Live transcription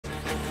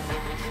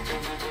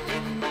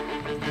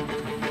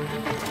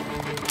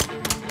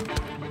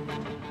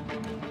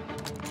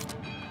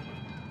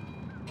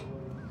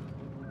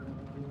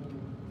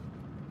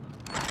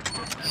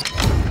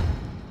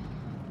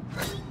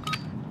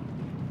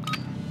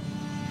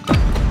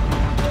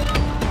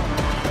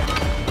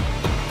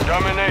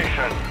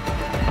Domination.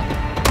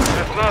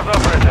 It's not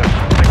operative.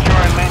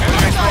 Secure and maintain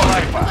control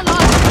Alpha.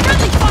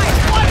 Friendly fire!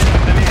 Watch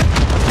it!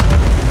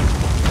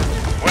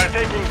 We're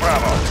taking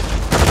Bravo.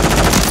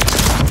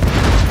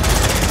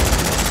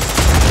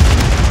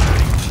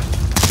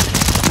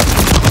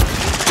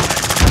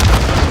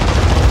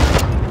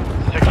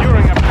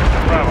 Securing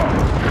objective Bravo.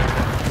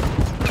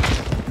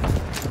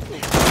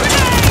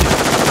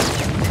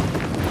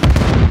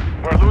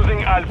 We're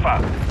losing Alpha.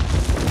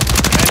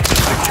 Enemy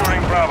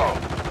securing Bravo.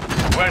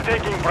 We're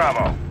taking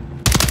Bravo.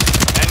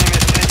 Enemy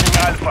is taking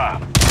Alpha.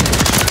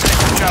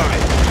 Taking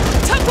Charlie.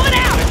 Took one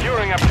out!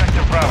 Securing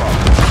objective Bravo.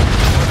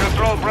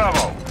 Control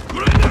Bravo.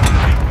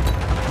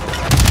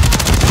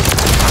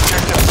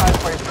 Objective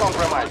Alpha is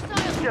compromised.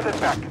 Get it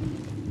back.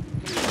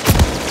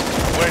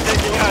 We're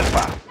taking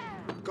Alpha.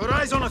 Got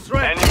eyes on a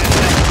threat. Enemy is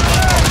taking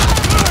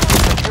Bravo.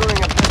 Securing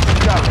objective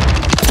Charlie.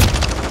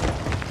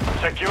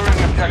 Securing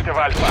objective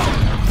Alpha.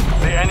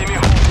 The enemy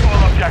holds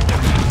all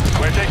objectives.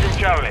 We're taking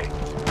Charlie.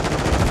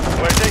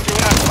 We're taking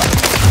Alpha.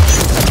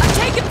 I'm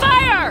taking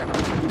fire!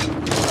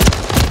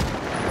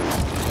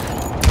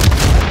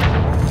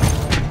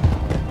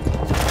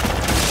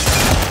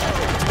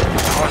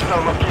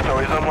 Hostile Mosquito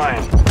is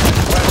online.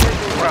 We're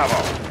taking Bravo.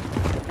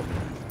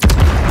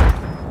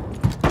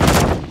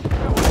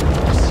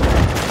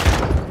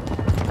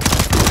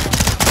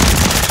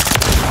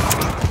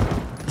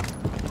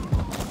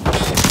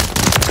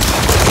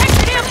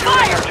 Taking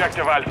fire!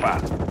 Objective Alpha.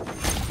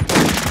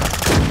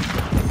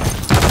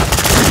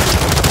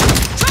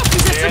 Trophy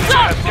The systems enemy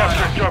up! has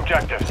captured two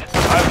objectives.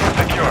 Alpha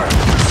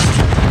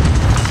secure.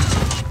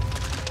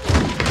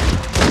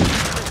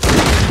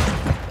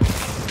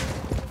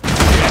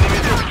 The enemy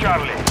took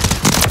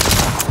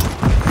Charlie.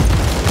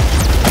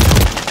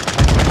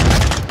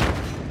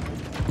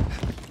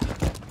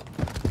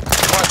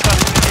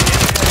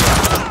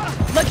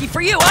 Lucky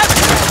for you, I'm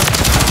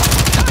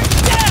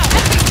down!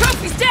 Enemy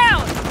trophies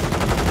down!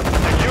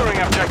 Securing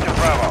objective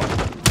Bravo.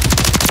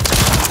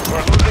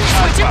 We're losing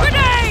Switching Alpha.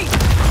 grenade!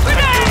 Securing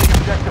Grenade!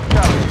 objective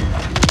Charlie.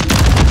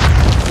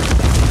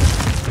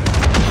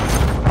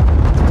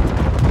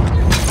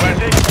 We're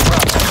taking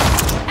Bravo.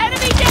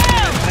 Enemy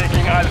down!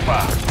 Taking Alpha.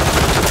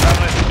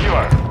 Charlie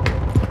secure.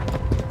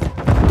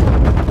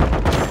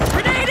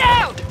 Grenade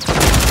out!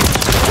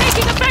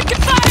 Taking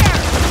effective fire!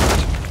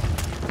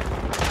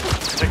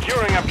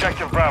 Securing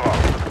objective Bravo.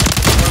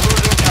 We're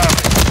losing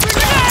Charlie.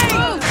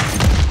 Grenade!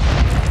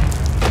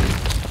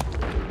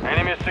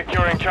 Enemy is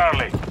securing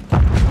Charlie.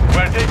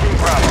 We're taking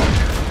Bravo.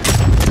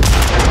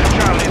 Objective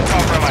Charlie is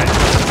compromised.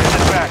 Get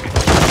it back.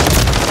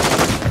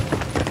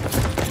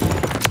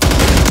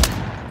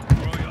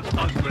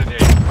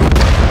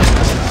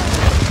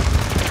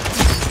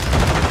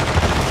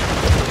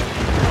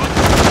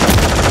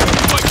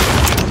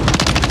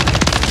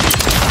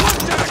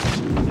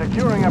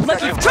 Securing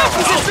Lucky objective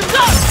trophy Bravo. systems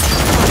up!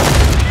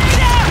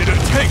 Grenade out!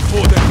 It'll take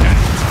more than that.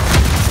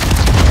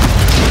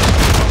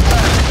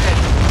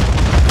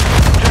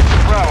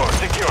 Objective Bravo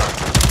secure.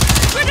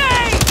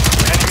 Grenade!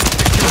 Enemy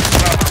secures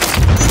Bravo.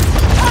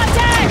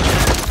 Contact!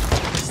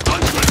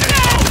 Stun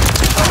grenade.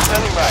 I'm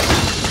standing by.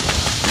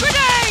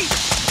 Grenade!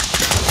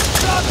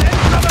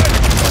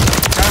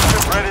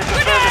 Gunship ready to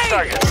service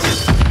target.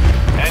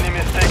 Enemy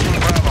is taking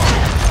Bravo.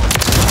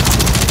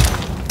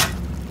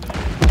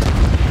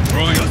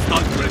 Throwing a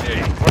stun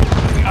grenade. We're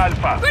losing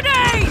Alpha.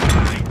 Grenade!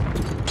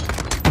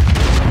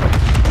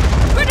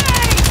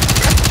 Grenade!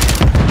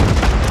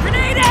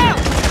 Grenade out!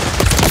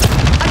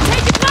 I'm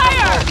taking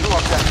fire! Two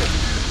objectives.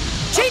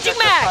 Changing Objective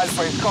mags!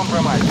 Alpha is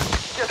compromised.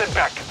 Get it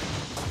back.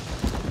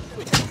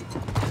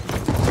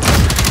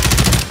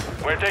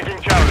 We're taking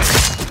Charlie.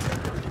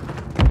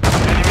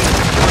 Enemy is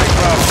securing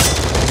Bravo.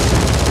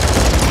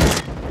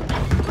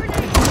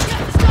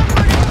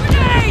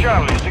 Grenade!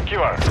 Charlie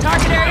secure.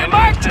 Target area Enemy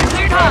marked! taking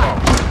Cleared Bravo. hot!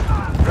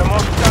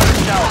 Remote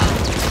target down.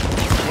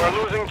 We're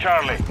losing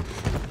Charlie.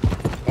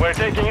 We're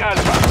taking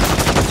Alpha.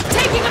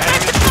 Taking Enemy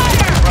effective taking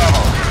fire!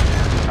 Bravo.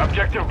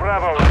 Objective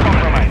Bravo is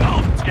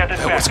compromised. Get it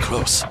That back. was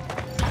close.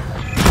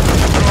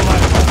 Control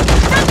Alpha.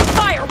 Friendly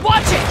fire!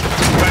 Watch it!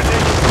 We're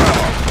taking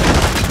Bravo.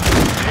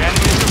 The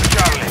enemy took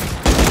Charlie.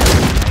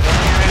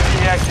 UAV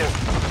active.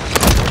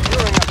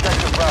 Securing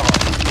objective Bravo.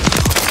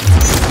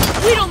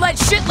 We don't let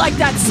shit like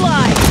that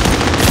slide!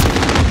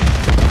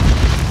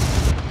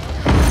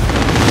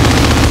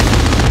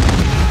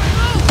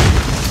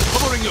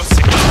 Covering your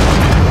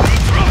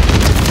signal.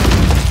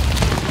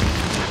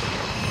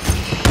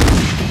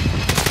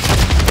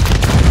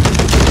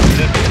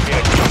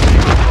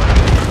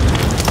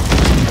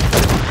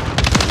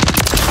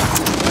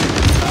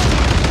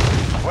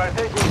 We're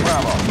taking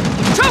Bravo.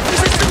 Trophy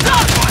systems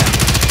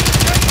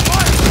up!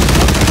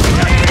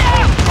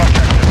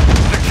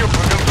 Secure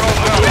for control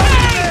Bravo.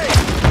 Grenade!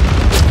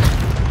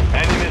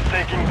 Enemy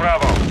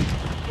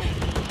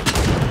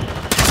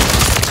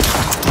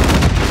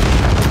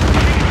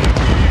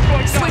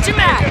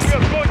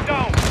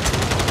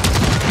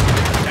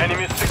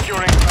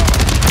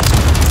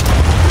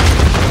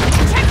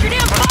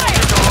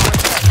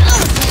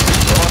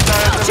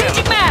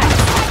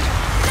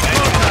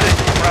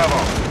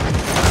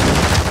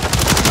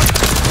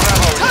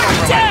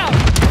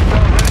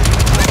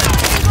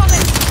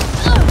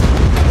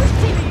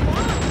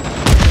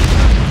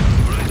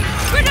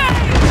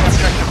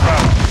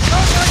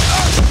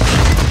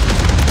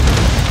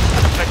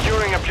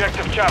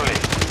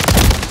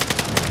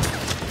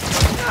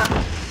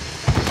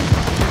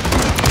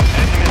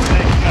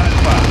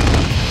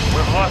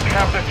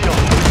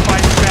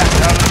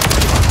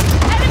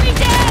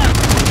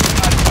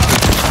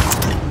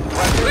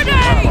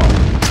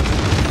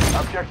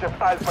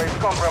objective Alpha is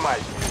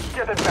compromised.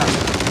 Get it back.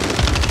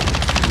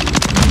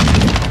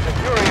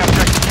 Securing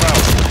objective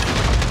Bravo.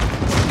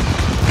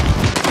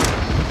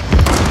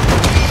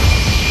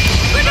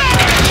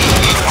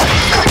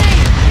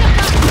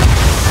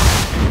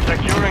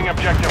 Securing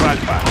objective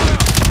Alpha.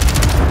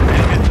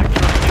 Enemy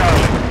securing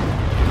Charlie.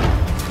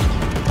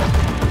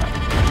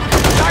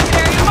 Target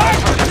area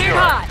marked. Clear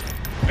hot.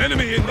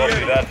 Enemy in the Copy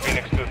area. that.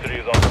 Phoenix 2-3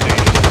 is on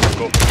station.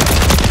 Go for it.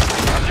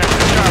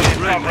 Objective Charlie is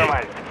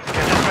compromised.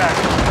 Get it back.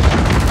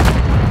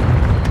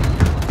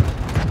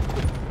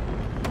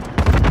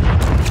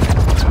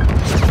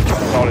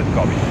 Solid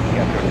copy.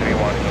 Capture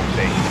 3-1 is on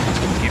station.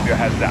 Keep your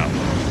heads down.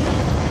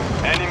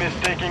 Enemy is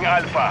taking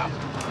Alpha.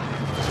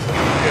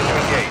 Clear to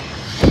engage.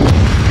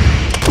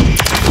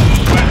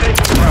 We're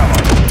taking Bravo.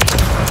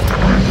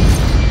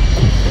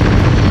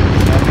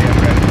 Enemy is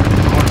ready.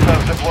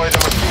 Hostiles deploy the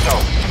Mosquito.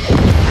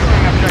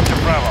 Securing objective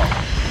Bravo.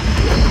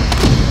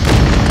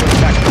 Good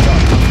attack is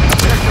done.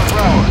 Objective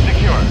Bravo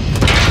secure.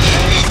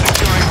 Enemy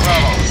securing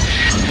Bravo.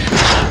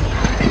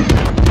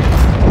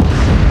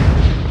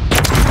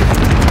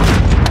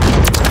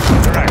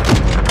 Correct.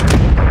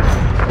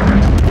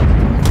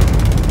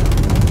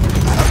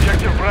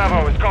 Objective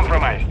Bravo is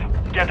compromised.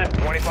 Get it.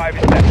 25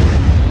 is set.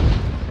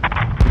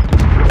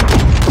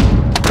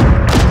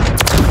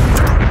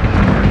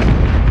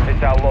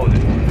 Missile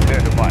loaded. Clear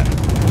to fire.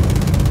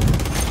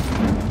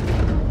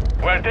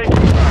 We're taking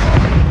Bravo.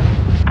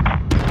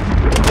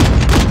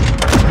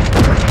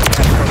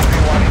 Capture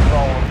 3-1 is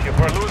all on ship.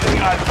 We're losing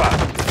Alpha.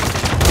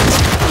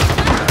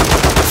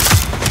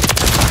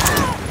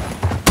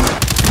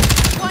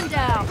 One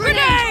down.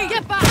 Grenade!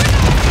 Get back!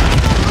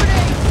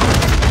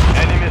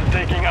 Enemy is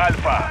taking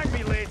Alpha.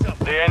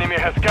 The enemy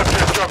has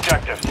captured two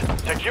objectives.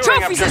 Securing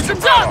Trophy objective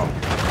systems Bravo. up!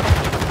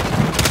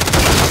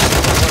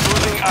 We're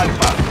losing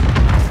Alpha.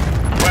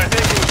 We're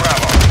taking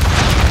Bravo.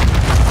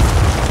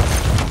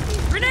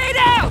 Grenade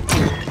out!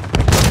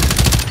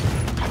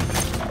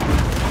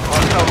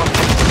 Hostile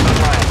Mosquito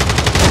online.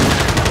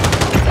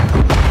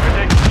 We're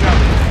taking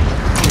Charlie.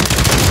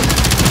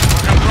 We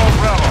control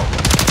Bravo.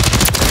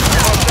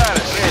 Almost at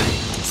it. Ready.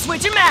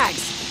 Switching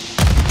mags.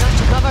 Got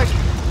you covered.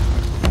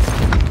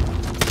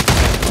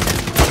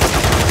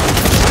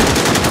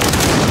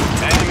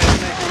 Enemy is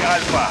taking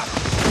Alpha.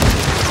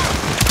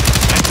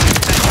 Enemy is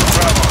taking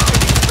Bravo.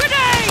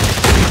 Grenade!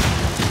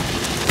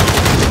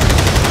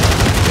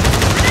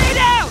 Grenade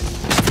out!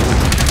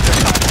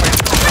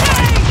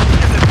 Grenade!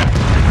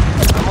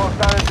 Almost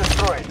turret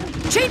destroyed.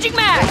 Changing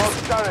mags!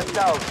 Almost turret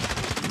down.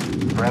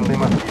 Friendly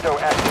Mosquito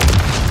active.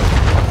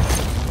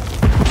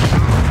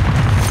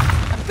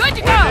 Good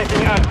to We're go!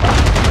 taking Alpha.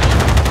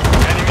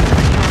 Enemy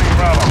securing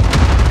Bravo.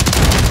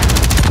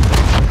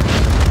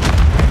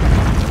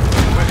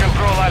 We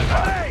control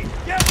Alpha.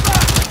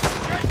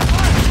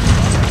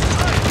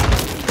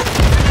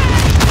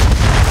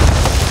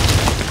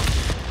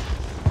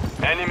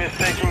 Enemy is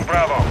taking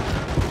Bravo.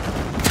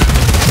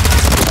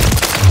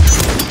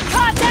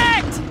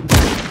 Contact!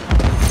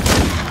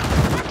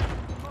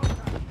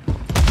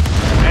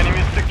 Enemy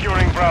is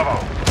securing Bravo.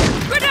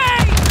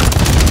 Grenade!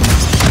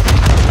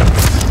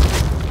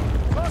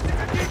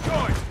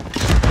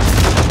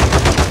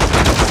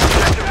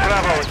 Objective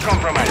Bravo is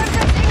compromised.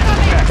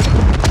 Check.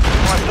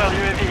 Hostile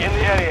UAV in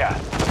the area.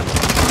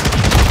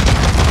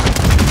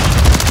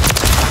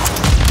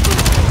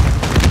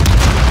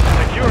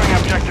 Securing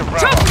objective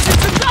Bravo. Trophy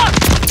systems up!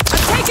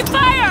 I'm taking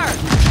fire!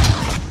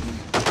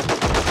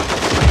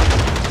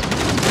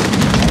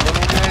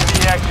 Enemy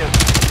UAV active.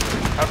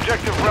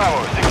 Objective Bravo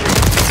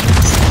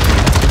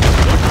secure.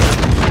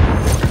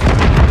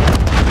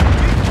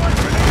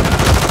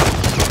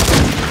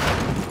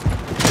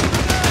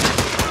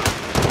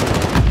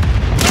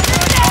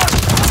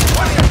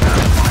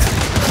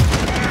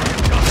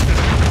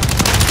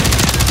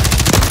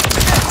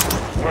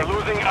 We're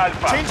losing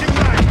Alpha. Changing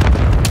mag.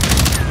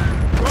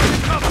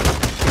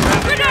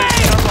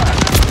 Grenade!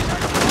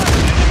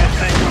 Enemy is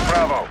taking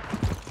Bravo.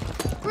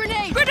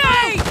 Grenade!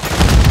 Grenade!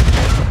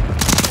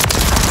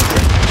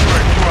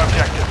 Securing two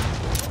objectives.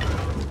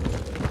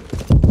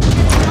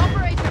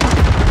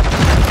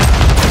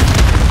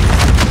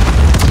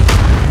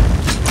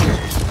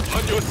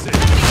 On your six.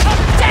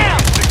 Down!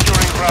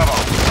 Securing Bravo.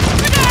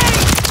 Grenade!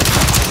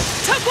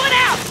 Took one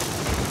out!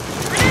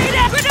 Grenade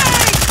out!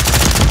 Grenade!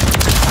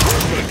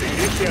 Working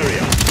this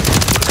area.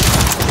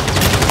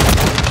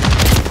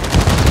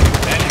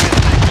 Enemy is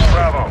taking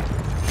Bravo.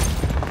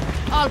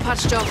 All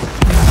patched up.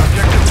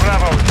 Objective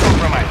Bravo is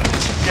compromised.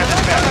 Get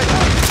it back.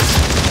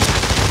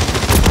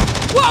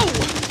 Whoa!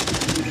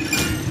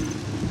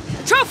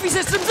 Trophy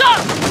systems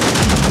up!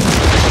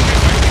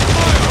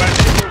 We're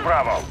taking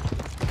Bravo.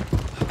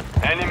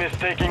 Enemy is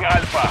taking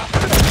Alpha.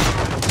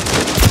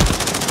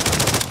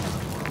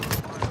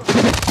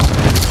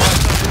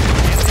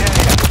 In the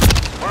area.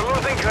 We're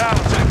losing ground.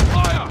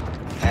 Fire.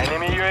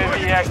 Enemy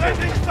UAV active.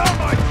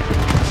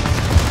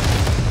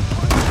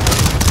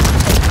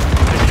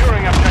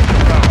 Securing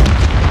objective Bravo.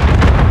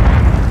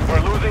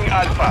 We're losing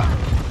Alpha.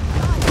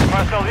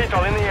 Hostile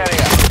VTOL in the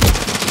area.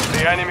 The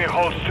The enemy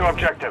holds 2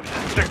 objectives.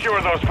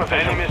 Secure those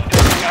positions. Enemies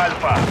taking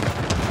Alpha.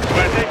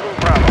 We're taking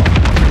Bravo.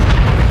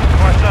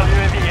 Hostile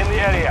UAV in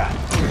the area.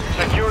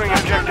 Securing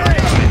objective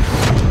Charlie.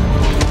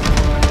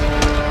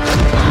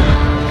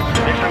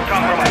 Mission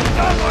compromised.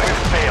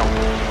 We've failed.